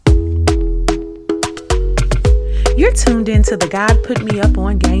You're tuned into the God Put Me Up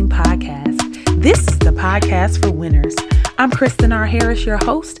on Game podcast. This is the podcast for winners. I'm Kristen R. Harris, your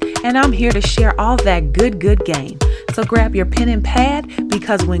host, and I'm here to share all that good game. So grab your pen and pad,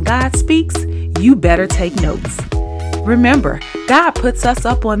 because when God speaks, you better take notes. Remember, God puts us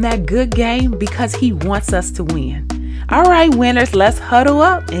up on that good game because He wants us to win. All right, winners, let's huddle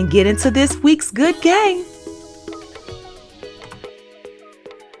up and get into this week's good game.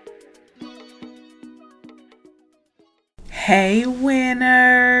 Hey,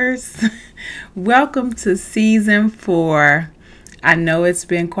 winners. Welcome to season 4. I know it's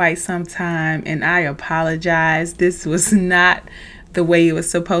been quite some time, and I apologize. This was not the way it was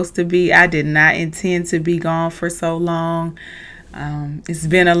supposed to be. I did not intend to be gone for so long. It's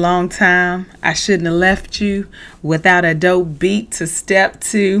been a long time. I shouldn't have left you without a dope beat to step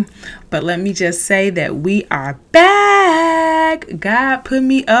to. But let me just say that we are back. God Put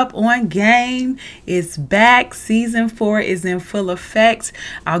Me Up on Game is back. Season 4 is in full effect.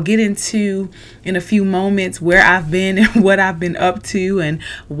 I'll get into in a few moments where I've been and what I've been up to and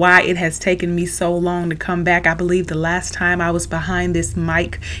why it has taken me so long to come back. I believe the last time I was behind this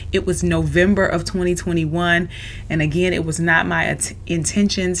mic, it was November of 2021. And again, it was not my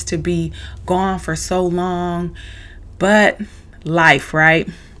intentions to be gone for so long, but life, right?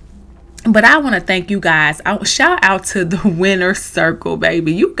 But I want to thank you guys. Shout out to the winner circle,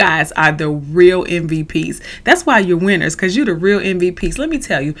 baby. You guys are the real MVPs. That's why you're winners, because you're the real MVPs. Let me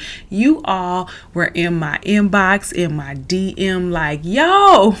tell you, you all were in my inbox, in my DM, like,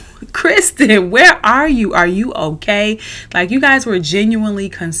 yo, Kristen, where are you? Are you okay? Like, you guys were genuinely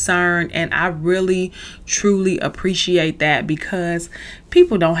concerned, and I really, truly appreciate that, because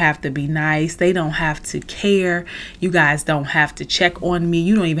people don't have to be nice. They don't have to care. You guys don't have to check on me.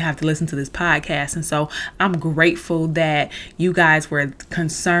 You don't even have to listen to this podcast. And so I'm grateful that you guys were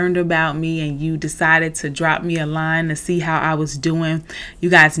concerned about me and you decided to drop me a line to see how I was doing. You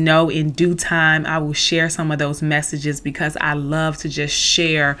guys know in due time, I will share some of those messages, because I love to just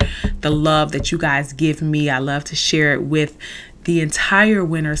share the love that you guys give me. I love to share it with the entire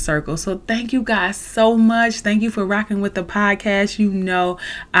winner circle. So thank you guys so much. Thank you for rocking with the podcast. You know,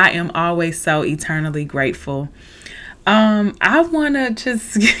 I am always so eternally grateful. I want to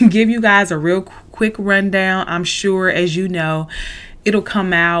just give you guys a real quick rundown. I'm sure, as you know, it'll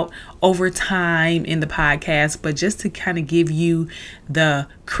come out over time in the podcast, but just to kind of give you the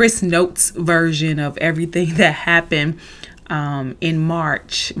Chris Notes version of everything that happened in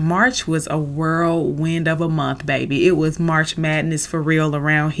March. March was a whirlwind of a month, baby. It was March Madness for real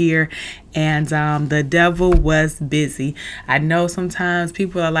around here. And the devil was busy. I know sometimes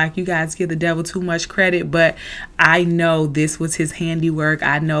people are like, you guys give the devil too much credit, but I know this was his handiwork.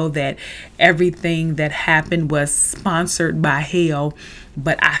 I know that everything that happened was sponsored by hell,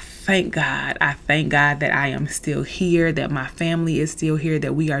 but I thank God that I am still here, that my family is still here,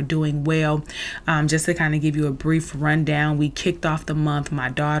 that we are doing well. Just to kind of give you a brief rundown, we kicked off the month.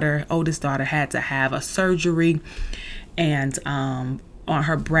 My oldest daughter, had to have a surgery, and on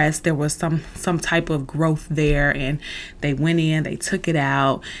her breast there was some type of growth there, and they went in, they took it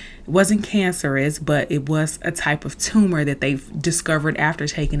out. It wasn't cancerous, but it was a type of tumor that they've discovered after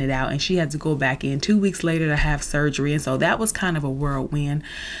taking it out, and she had to go back in 2 weeks later to have surgery. And so that was kind of a whirlwind.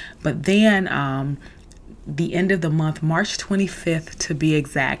 But then the end of the month, March 25th to be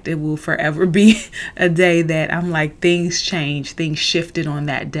exact, it will forever be a day that I'm like, things changed, things shifted on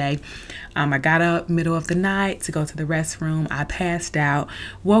that day. I got up middle of the night to go to the restroom. I passed out,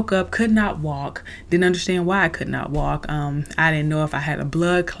 woke up, could not walk. Didn't understand why I could not walk. I didn't know if I had a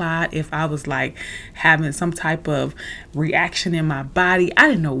blood clot, if I was like having some type of reaction in my body. I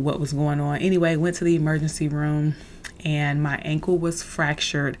didn't know what was going on. Anyway, went to the emergency room, and my ankle was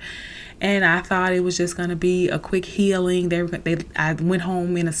fractured. And I thought it was just going to be a quick healing. I went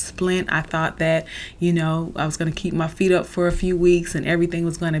home in a splint. I thought that, I was going to keep my feet up for a few weeks and everything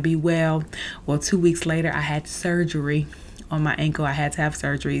was going to be well. Well, 2 weeks later, I had surgery on my ankle. I had to have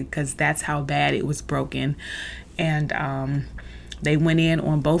surgery because that's how bad it was broken. And they went in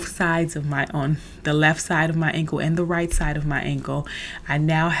on both sides on the left side of my ankle and the right side of my ankle. I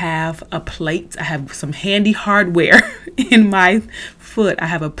now have a plate. I have some handy hardware in my foot. I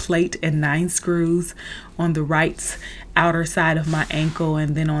have a plate and 9 screws on the right outer side of my ankle.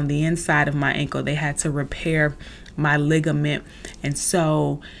 And then on the inside of my ankle, they had to repair my ligament. And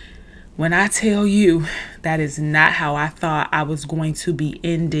so when I tell you that is not how I thought I was going to be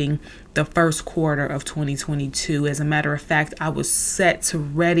ending the first quarter of 2022. As a matter of fact, I was set to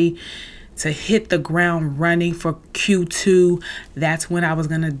ready to hit the ground running for Q2. That's when I was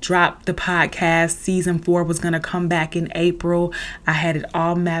going to drop the podcast. Season 4 was going to come back in April. I had it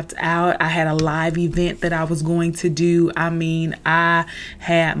all mapped out. I had a live event that I was going to do. I mean, I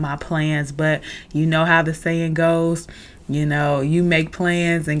had my plans, but you know how the saying goes. You know, you make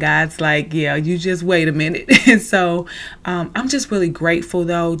plans and God's like, yeah, you just wait a minute. And so I'm just really grateful,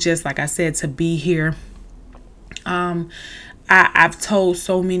 though, just like I said, to be here. I've told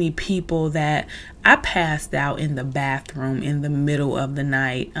so many people that I passed out in the bathroom in the middle of the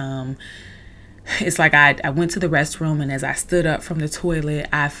night. It's like I went to the restroom, and as I stood up from the toilet,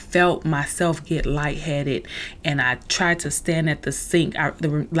 I felt myself get lightheaded, and I tried to stand at the sink.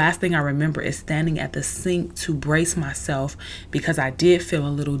 The last thing I remember is standing at the sink to brace myself because I did feel a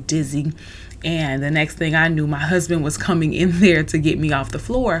little dizzy. And the next thing I knew, my husband was coming in there to get me off the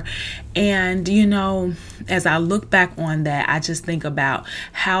floor. And, you know, as I look back on that, I just think about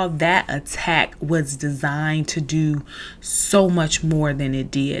how that attack was designed to do so much more than it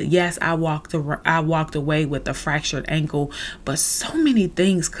did. Yes, I walked away with a fractured ankle, but so many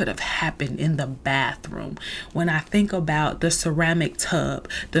things could have happened in the bathroom. When I think about the ceramic tub,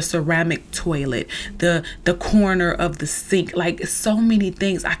 the ceramic toilet, the corner of the sink, like so many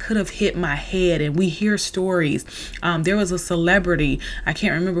things, I could have hit my head. And we hear stories. There was a celebrity, I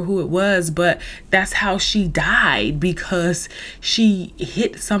can't remember who it was, but that's how she died, because she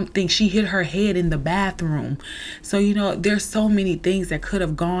hit something. She hit her head in the bathroom. So, you know, there's so many things that could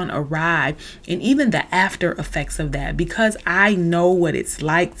have gone awry, and even the after effects of that, because I know what it's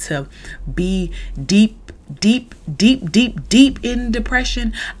like to be deep in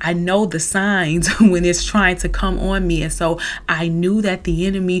depression. I know the signs when it's trying to come on me. And so I knew that the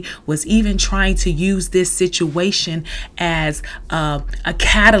enemy was even trying to use this situation as a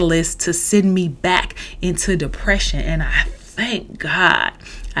catalyst to send me back into depression. And I thank God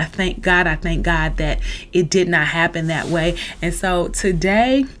that it did not happen that way. And so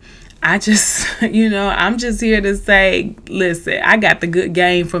today, I just, I'm just here to say, listen, I got the good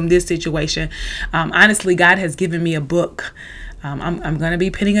game from this situation. Honestly, God has given me a book. I'm going to be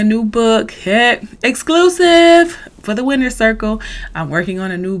penning a new book, exclusive for the Winner Circle. I'm working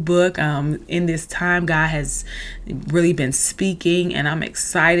on a new book. In this time, God has really been speaking, and I'm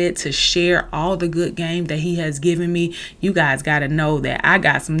excited to share all the good game that he has given me. You guys got to know that I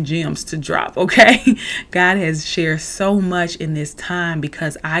got some gems to drop, okay? God has shared so much in this time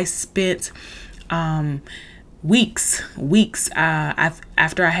because I spent weeks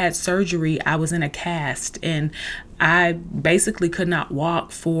after I had surgery. I was in a cast, and I basically could not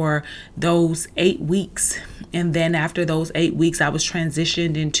walk for those 8 weeks. And then after those 8 weeks, I was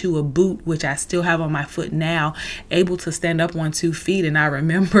transitioned into a boot, which I still have on my foot now, able to stand up on 2 feet. And I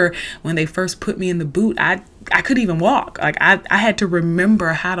remember when they first put me in the boot, I couldn't even walk. Like I had to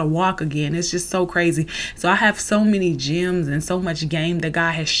remember how to walk again. It's just so crazy. So I have so many gems and so much game that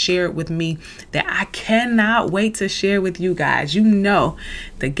God has shared with me that I cannot wait to share with you guys. You know,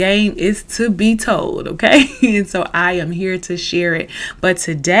 the game is to be told, okay? And so I am here to share it. But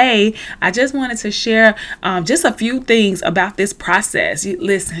today, I just wanted to share just a few things about this process.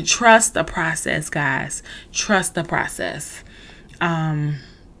 Listen, trust the process, guys. Trust the process.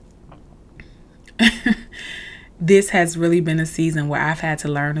 This has really been a season where I've had to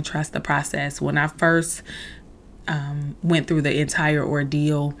learn to trust the process. When I first went through the entire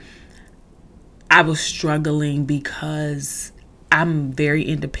ordeal, I was struggling because I'm very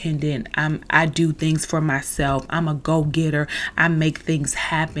independent. I do things for myself. I'm a go-getter. I make things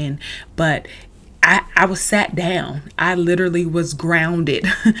happen. But I was sat down. I literally was grounded.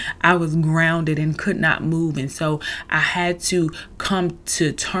 I was grounded and could not move. And so I had to come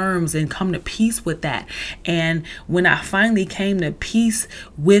to terms and come to peace with that. And when I finally came to peace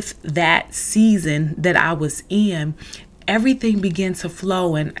with that season that I was in, everything began to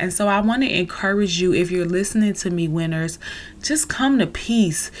flow. And so I want to encourage you, if you're listening to me, winners, just come to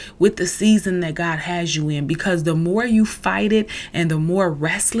peace with the season that God has you in, because the more you fight it and the more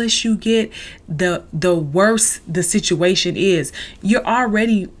restless you get, the worse the situation is. You're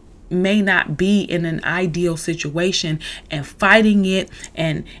already may not be in an ideal situation, and fighting it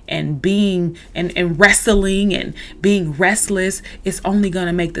and being and wrestling and being restless is only going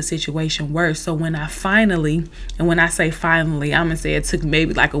to make the situation worse. So when I finally, and when I say finally, I'm gonna say it took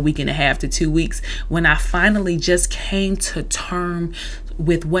maybe like a week and a half to 2 weeks, when I finally just came to terms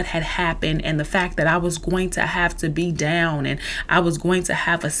with what had happened and the fact that I was going to have to be down, and I was going to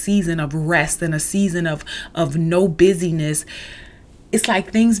have a season of rest and a season of no busyness, it's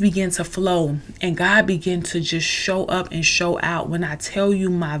like things begin to flow and God began to just show up and show out. When I tell you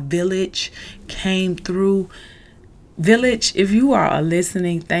my village came through, Village, if you are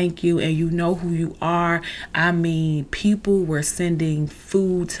listening, thank you. And you know who you are. I mean, people were sending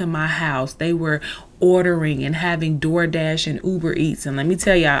food to my house. They were ordering and having DoorDash and Uber Eats. And let me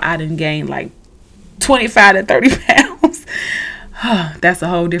tell y'all, I done gained like 25 to 30 pounds. That's a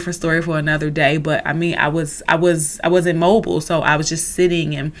whole different story for another day. But I mean, I wasn't mobile, so I was just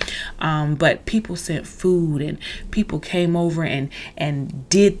sitting, and but people sent food, and people came over and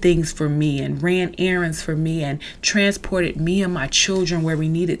did things for me, and ran errands for me, and transported me and my children where we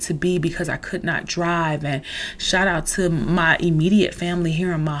needed to be because I could not drive. And shout out to my immediate family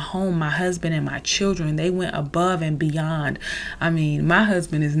here in my home, my husband and my children. They went above and beyond. I mean, my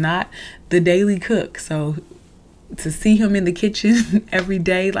husband is not the daily cook, so to see him in the kitchen every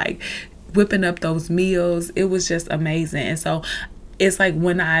day, like whipping up those meals, it was just amazing. And so it's like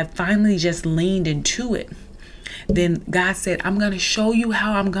when I finally just leaned into it, then God said, I'm going to show you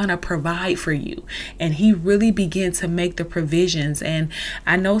how I'm going to provide for you. And he really began to make the provisions. And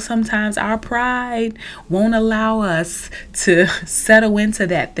I know sometimes our pride won't allow us to settle into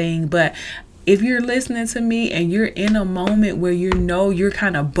that thing, but if you're listening to me and you're in a moment where you know you're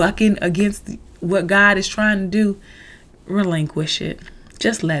kind of bucking against what God is trying to do, relinquish it.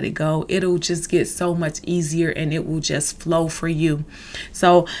 Just let it go. It'll just get so much easier and it will just flow for you.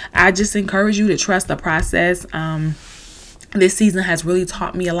 So I just encourage you to trust the process. This season has really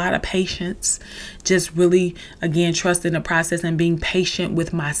taught me a lot of patience. Just really, again, trusting the process and being patient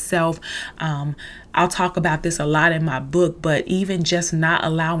with myself. I'll talk about this a lot in my book, but even just not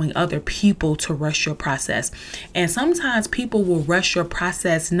allowing other people to rush your process. And sometimes people will rush your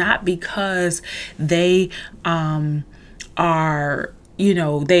process not because they are,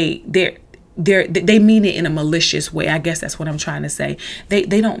 they mean it in a malicious way. I guess that's what I'm trying to say. They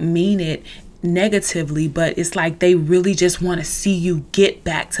don't mean it negatively, but it's like they really just want to see you get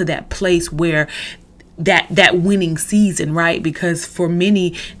back to that place where that winning season, right? Because for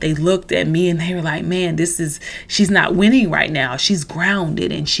many, they looked at me and they were like, man, she's not winning right now. She's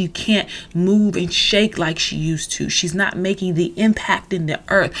grounded and she can't move and shake like she used to. She's not making the impact in the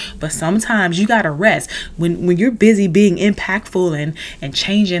earth. But sometimes you got to rest when you're busy being impactful and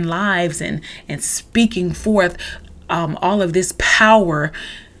changing lives and speaking forth all of this power.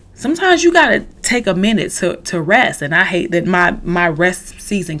 Sometimes you got to take a minute to rest. And I hate that my rest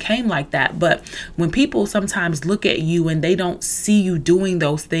season came like that. But when people sometimes look at you and they don't see you doing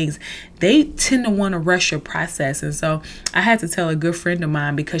those things, they tend to want to rush your process. And so I had to tell a good friend of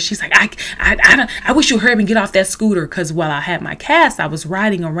mine, because she's like, I wish you hurry and get off that scooter. Because while I had my cast, I was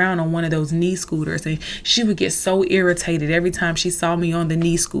riding around on one of those knee scooters, and she would get so irritated every time she saw me on the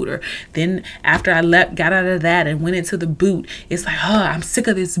knee scooter. Then after I got out of that and went into the boot, it's like, I'm sick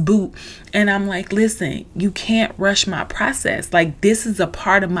of this boot. And I'm like, listen, you can't rush my process. Like, this is a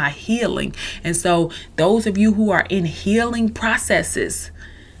part of my healing. And so those of you who are in healing processes,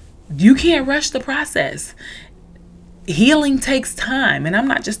 you can't rush the process. Healing takes time. And I'm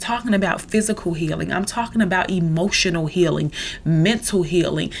not just talking about physical healing. I'm talking about emotional healing, mental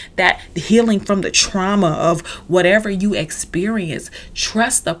healing, that healing from the trauma of whatever you experience.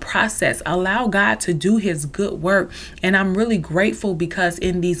 Trust the process. Allow God to do his good work. And I'm really grateful because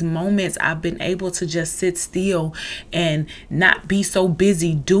in these moments, I've been able to just sit still and not be so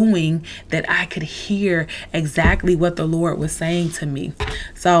busy doing that I could hear exactly what the Lord was saying to me.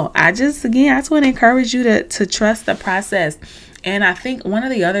 So I just want to encourage you to trust the process. And I think one of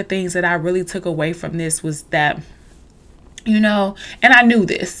the other things that I really took away from this was that, and I knew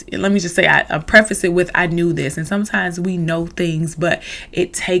this. Let me just say, I preface it with I knew this. And sometimes we know things, but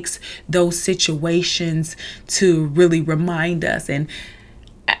it takes those situations to really remind us. And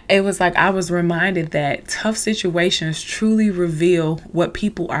it was like I was reminded that tough situations truly reveal what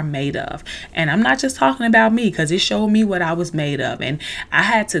people are made of. And I'm not just talking about me, because it showed me what I was made of. And I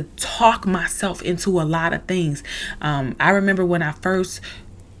had to talk myself into a lot of things. I remember when I first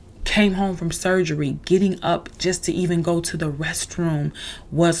came home from surgery, getting up just to even go to the restroom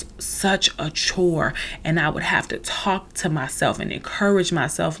was such a chore. And I would have to talk to myself and encourage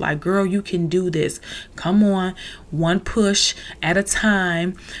myself like, girl, you can do this. Come on, one push at a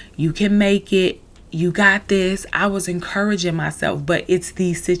time. You can make it. You got this. I was encouraging myself, but it's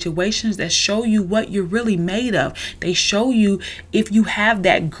these situations that show you what you're really made of. They show you if you have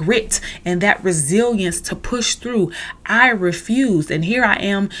that grit and that resilience to push through. I refused. And here I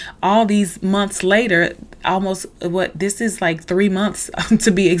am all these months later, almost this is like 3 months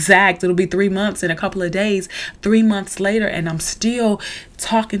to be exact. It'll be 3 months in a couple of days, 3 months later, and I'm still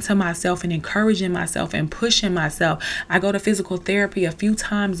talking to myself and encouraging myself and pushing myself. I go to physical therapy a few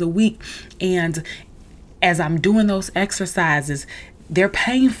times a week, and as I'm doing those exercises, they're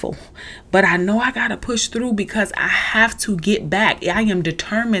painful, but I know I got to push through because I have to get back. I am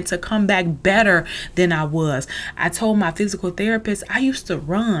determined to come back better than I was. I told my physical therapist I used to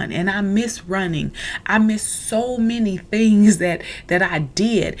run and I miss running. I miss so many things that I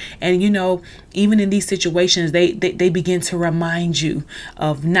did. And, even in these situations, they begin to remind you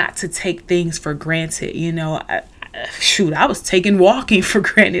of not to take things for granted. I was taking walking for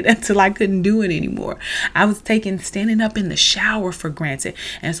granted until I couldn't do it anymore. I was taking standing up in the shower for granted.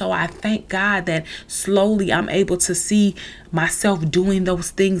 And so I thank God that slowly I'm able to see myself doing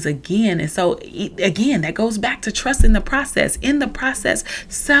those things again. And so again, that goes back to trusting the process. In the process,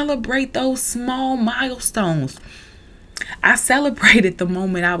 celebrate those small milestones. I celebrated the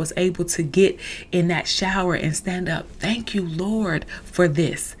moment I was able to get in that shower and stand up. Thank you, Lord, for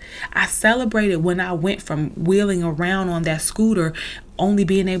this. I celebrated when I went from wheeling around on that scooter, only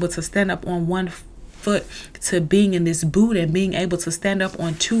being able to stand up on one foot, to being in this boot and being able to stand up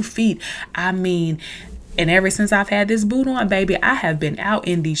on 2 feet. And ever since I've had this boot on, baby, I have been out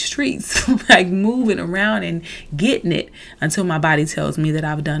in these streets, like moving around and getting it until my body tells me that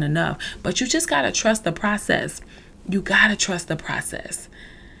I've done enough. But you just got to trust the process. You got to trust the process.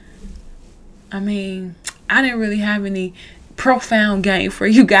 I didn't really have any profound game for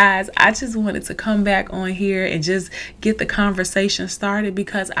you guys. I just wanted to come back on here and just get the conversation started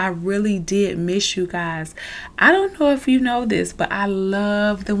because I really did miss you guys. I don't know if you know this, but I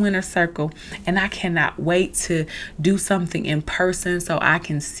love the Winner Circle and I cannot wait to do something in person so I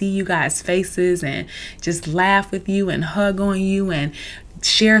can see you guys' faces and just laugh with you and hug on you and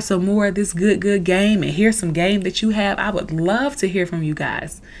share some more of this good game and hear some game that you have. I would love to hear from you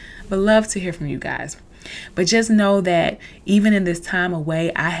guys. But just know that even in this time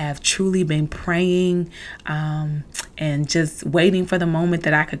away, I have truly been praying and just waiting for the moment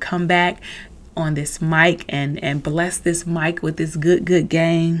that I could come back on this mic and bless this mic with this good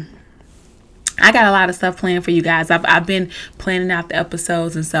game. I got a lot of stuff planned for you guys. I've been planning out the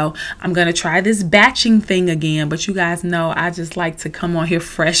episodes, and so I'm going to try this batching thing again. But you guys know I just like to come on here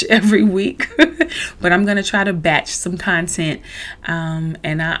fresh every week. But I'm going to try to batch some content.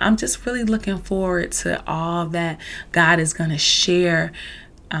 And I'm just really looking forward to all that God is going to share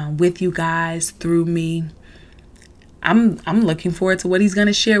with you guys through me. I'm looking forward to what he's going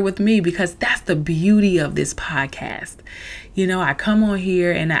to share with me because that's the beauty of this podcast. I come on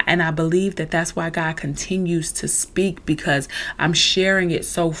here and I believe that that's why God continues to speak because I'm sharing it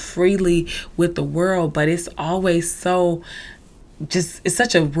so freely with the world, but it's always it's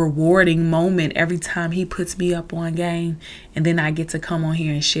such a rewarding moment every time he puts me up on game and then I get to come on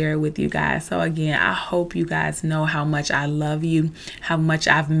here and share it with you guys. So again, I hope you guys know how much I love you, how much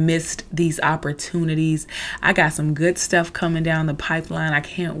I've missed these opportunities. I got some good stuff coming down the pipeline. I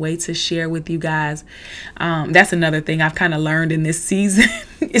can't wait to share with you guys. That's another thing I've kind of learned in this season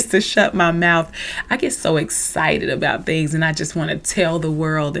is to shut my mouth. I get so excited about things and I just want to tell the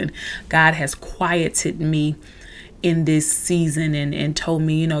world, and God has quieted me in this season and told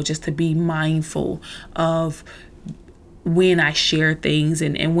me, just to be mindful of when I share things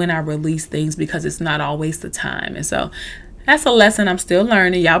and when I release things because it's not always the time. And so that's a lesson I'm still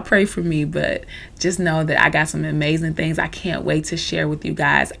learning. Y'all pray for me, but just know that I got some amazing things I can't wait to share with you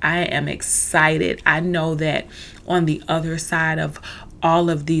guys. I am excited. I know that on the other side of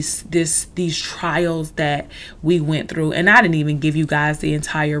all of these trials that we went through, and I didn't even give you guys the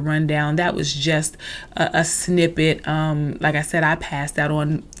entire rundown. That was just a snippet. Like I said, I passed out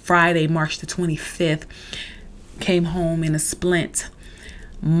on Friday, March the 25th, came home in a splint.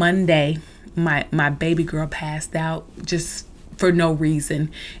 Monday, my baby girl passed out just for no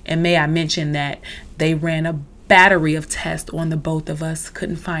reason. And may I mention that they ran a battery of tests on the both of us,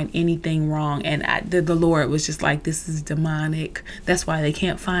 couldn't find anything wrong, and the Lord was just like, this is demonic. That's why they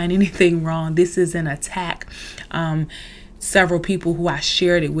can't find anything wrong. This is an attack. Several people who I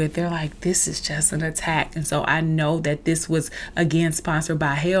shared it with, they're like, this is just an attack. And so I know that this was again sponsored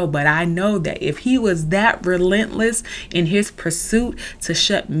by hell, but I know that if he was that relentless in his pursuit to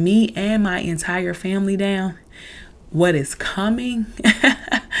shut me and my entire family down, what is coming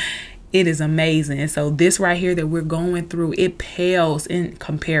it is amazing. And so this right here that we're going through, it pales in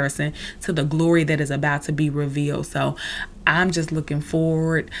comparison to the glory that is about to be revealed. So I'm just looking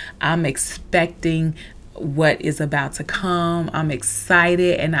forward. I'm expecting what is about to come. I'm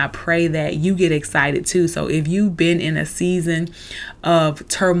excited, and I pray that you get excited too. So if you've been in a season of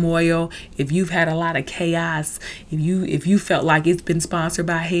turmoil, if you've had a lot of chaos, if you felt like it's been sponsored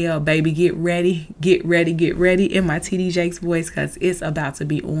by hell, baby, get ready in my TD Jakes voice, because it's about to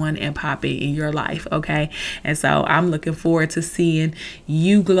be on and popping in your life. Okay. And so I'm looking forward to seeing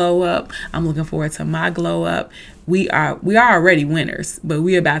you glow up. I'm looking forward to my glow up. we are already winners, but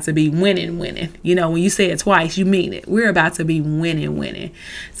we're about to be winning. You know, when you say it twice, you mean it. We're about to be winning.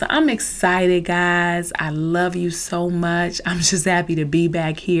 So I'm excited, guys. I love you so much. I'm just happy to be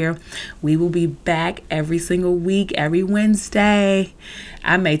back here. We will be back every single week, every Wednesday.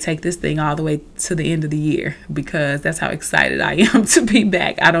 I may take this thing all the way to the end of the year because that's how excited I am to be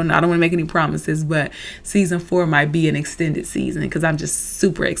back. I don't know. I don't want to make any promises, but season 4 might be an extended season because I'm just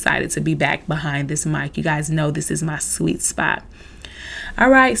super excited to be back behind this mic. You guys know this is my sweet spot. All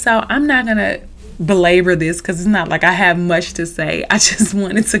right. So I'm not going to belabor this because it's not like I have much to say. I just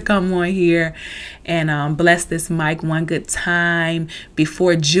wanted to come on here and bless this mic one good time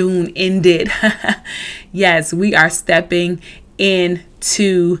before June ended. Yes, we are stepping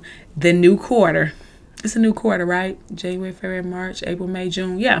into the new quarter. It's a new quarter, right? January, February, March, April, May,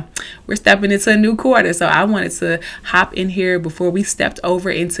 June. Yeah, we're stepping into a new quarter. So I wanted to hop in here before we stepped over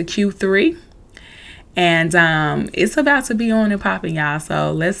into Q3. And it's about to be on and popping, y'all.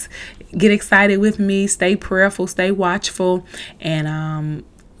 So let's get excited with me. Stay prayerful, stay watchful. And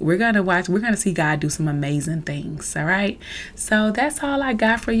we're going to see God do some amazing things. All right. So that's all I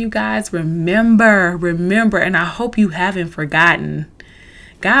got for you guys. Remember, and I hope you haven't forgotten.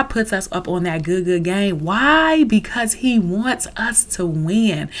 God puts us up on that good game. Why? Because he wants us to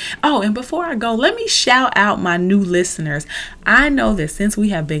win. Oh, and before I go, let me shout out my new listeners. I know that since we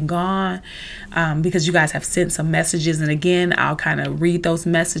have been gone, because you guys have sent some messages, and again, I'll kind of read those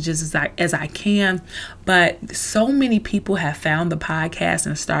messages as I can. But so many people have found the podcast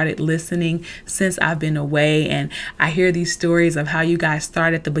and started listening since I've been away. And I hear these stories of how you guys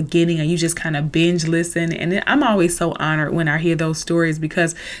start at the beginning and you just kind of binge listen. And I'm always so honored when I hear those stories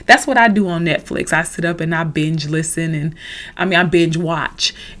because that's what I do on Netflix. I sit up and I binge listen, and I binge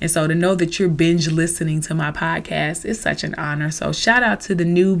watch. And so to know that you're binge listening to my podcast is such an honor. So shout out to the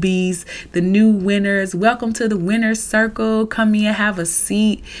newbies, the new winners. Welcome to the winner's circle. Come in, have a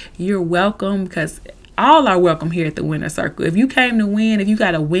seat. You're welcome, because all are welcome here at the winner's circle. If you came to win, if you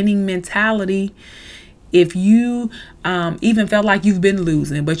got a winning mentality, if you even felt like you've been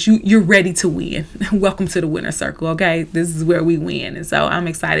losing, but you're ready to win, welcome to the winner's circle, okay? This is where we win. And so I'm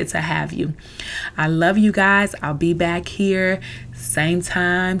excited to have you. I love you guys. I'll be back here, same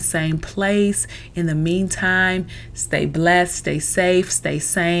time, same place. In the meantime, stay blessed, stay safe, stay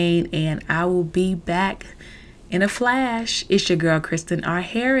sane, and I will be back in a flash. It's your girl, Kristen R.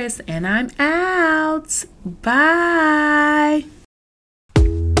 Harris, and I'm out. Bye.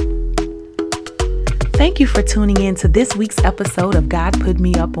 Thank you for tuning in to this week's episode of God Put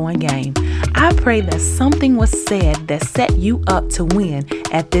Me Up on Game. I pray that something was said that set you up to win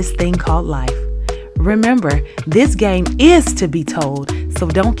at this thing called life. Remember, this game is to be told, so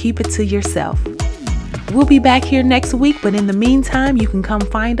don't keep it to yourself. We'll be back here next week, but in the meantime, you can come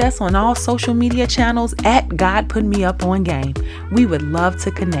find us on all social media channels at God Put Me Up on Game. We would love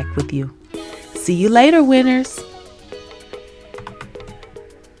to connect with you. See you later, winners.